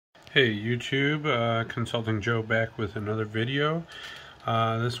Hey YouTube, Consulting Joe back with another video.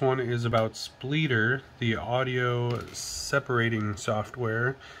 This one is about Spleeter, the audio separating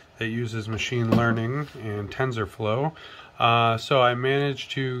software that uses machine learning and TensorFlow. So I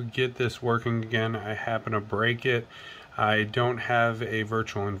managed to get this working again. I happen to break it. I don't have a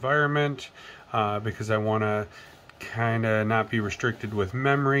virtual environment because I want to kind of not be restricted with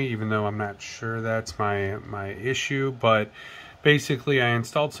memory, even though I'm not sure that's my issue. But basically I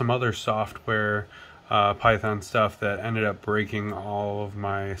installed some other software, Python stuff, that ended up breaking all of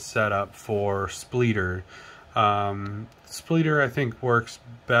my setup for Spleeter. Spleeter I think works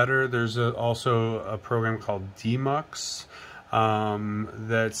better. There's also a program called Demux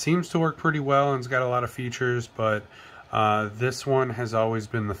that seems to work pretty well and it's got a lot of features, but this one has always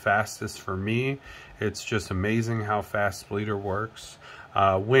been the fastest for me. It's just amazing how fast Spleeter works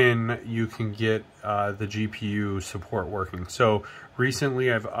when you can get the GPU support working. So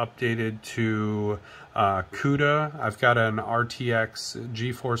recently I've updated to CUDA. I've got an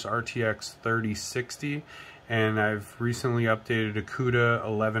GeForce RTX 3060, and I've recently updated to CUDA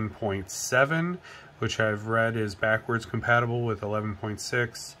 11.7, which I've read is backwards compatible with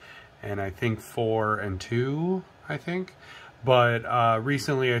 11.6, and I think 4 and 2, I think. But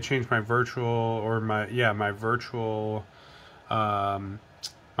recently I changed my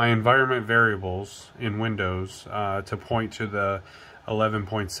my environment variables in Windows to point to the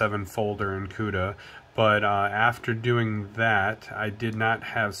 11.7 folder in CUDA. But after doing that, I did not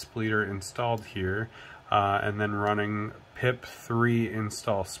have Spleeter installed here, and then running pip3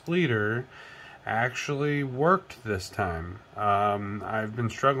 install Spleeter actually worked this time. I've been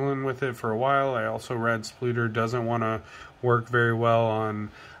struggling with it for a while. I also read Spleeter doesn't want to work very well on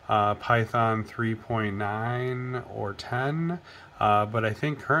Python 3.9 or 10, but I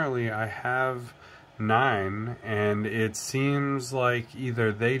think currently I have 9, and it seems like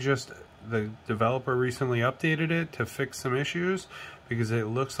either the developer recently updated it to fix some issues, because it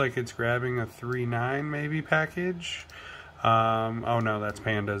looks like it's grabbing a 3.9 maybe package. Oh no, that's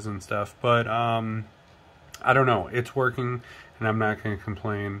pandas and stuff, but I don't know, it's working and I'm not going to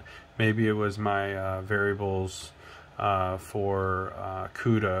complain. Maybe it was my variables for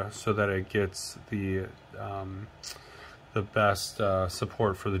CUDA, so that it gets the best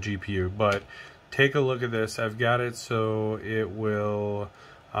support for the GPU. But take a look at this. I've got it so it will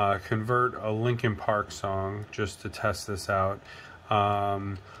convert a Linkin Park song, just to test this out.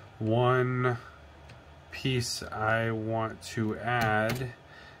 One piece I want to add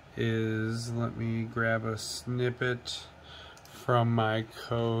is, let me grab a snippet from my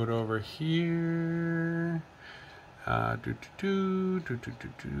code over here.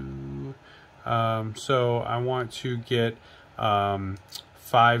 So I want to get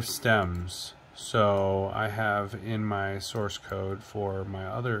 5 stems. So I have in my source code for my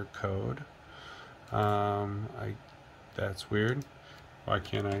other code. That's weird. Why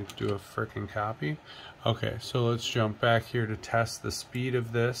can't I do a frickin' copy? Okay, so let's jump back here to test the speed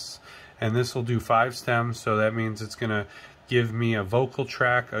of this. And this will do 5 stems, so that means it's going to give me a vocal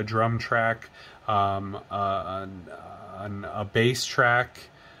track, a drum track, a bass track,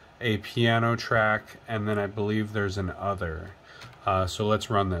 a piano track, and then I believe there's an other. So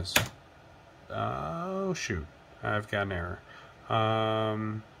let's run this. Oh shoot, I've got an error.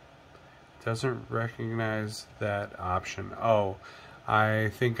 Doesn't recognize that option. Oh, I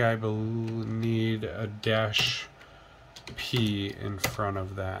think I need a -p in front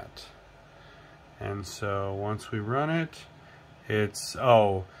of that. And so once we run it,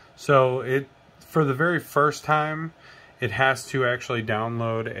 so for the very first time, it has to actually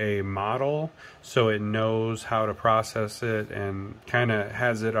download a model so it knows how to process it, and kind of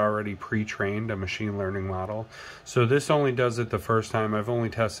has it already pre-trained, a machine learning model. So this only does it the first time. I've only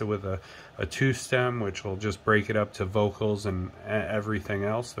tested with a 2-stem, which will just break it up to vocals and everything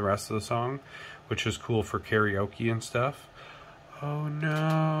else, the rest of the song, which is cool for karaoke and stuff. Oh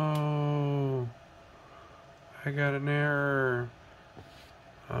no, I got an error.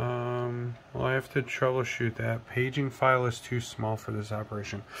 Well, I have to troubleshoot that. Paging file is too small for this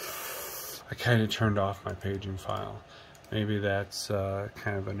operation. I kind of turned off my paging file. Maybe that's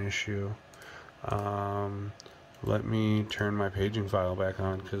kind of an issue. Let me turn my paging file back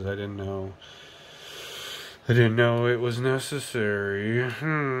on, because I didn't know it was necessary.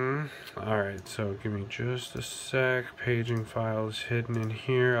 Alright, so give me just a sec. Paging file is hidden in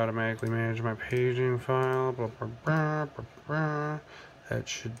here. Automatically manage my paging file. Blah, blah, blah, blah, blah. That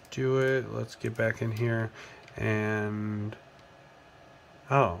should do it. Let's get back in here and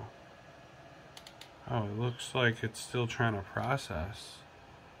oh, it looks like it's still trying to process.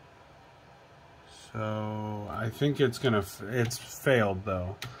 So I think it's failed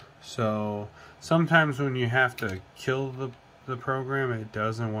though. So sometimes when you have to kill the program, it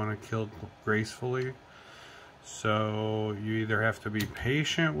doesn't want to kill gracefully. So you either have to be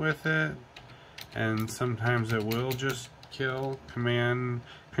patient with it, and sometimes it will just kill. Command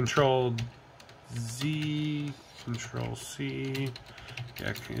Control Z, Control C.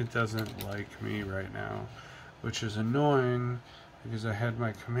 Yeah, it doesn't like me right now, which is annoying because I had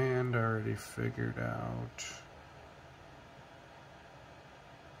my command already figured out.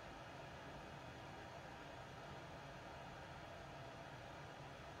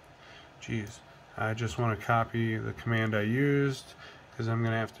 Jeez, I just want to copy the command I used because I'm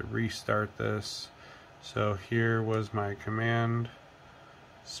going to have to restart this. So here was my command,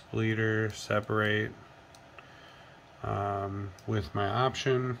 Spleeter, separate, with my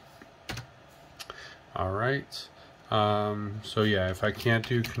option. Alright, so yeah, if I can't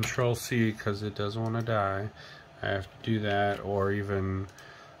do Control C because it doesn't want to die, I have to do that, or even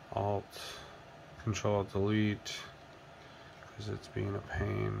Alt, Control Delete, because it's being a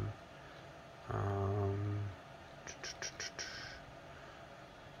pain.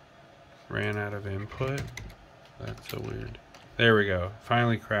 Ran out of input. That's so weird. There we go.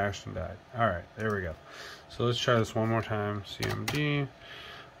 Finally crashed and died. Alright, there we go. So let's try this one more time. CMD.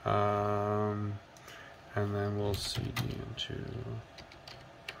 And then we'll CD into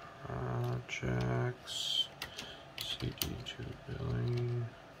projects. CD to billing.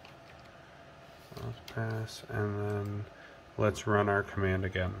 Pass. And then let's run our command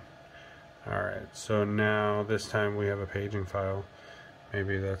again. Alright, so now this time we have a paging file.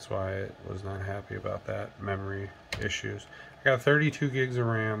 Maybe that's why it was not happy about that. Memory issues. I got 32 gigs of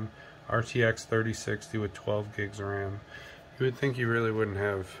RAM, RTX 3060 with 12 gigs of RAM. You would think you really wouldn't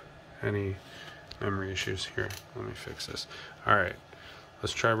have any memory issues here. Let me fix this. Alright,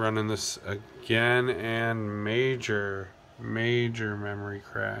 let's try running this again, and major memory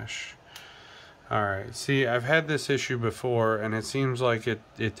crash. Alright, see, I've had this issue before, and it seems like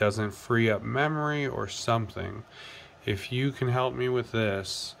it doesn't free up memory or something. If you can help me with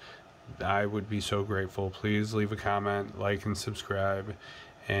this, I would be so grateful. Please leave a comment, like, and subscribe,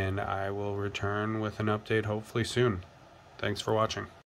 and I will return with an update hopefully soon. Thanks for watching.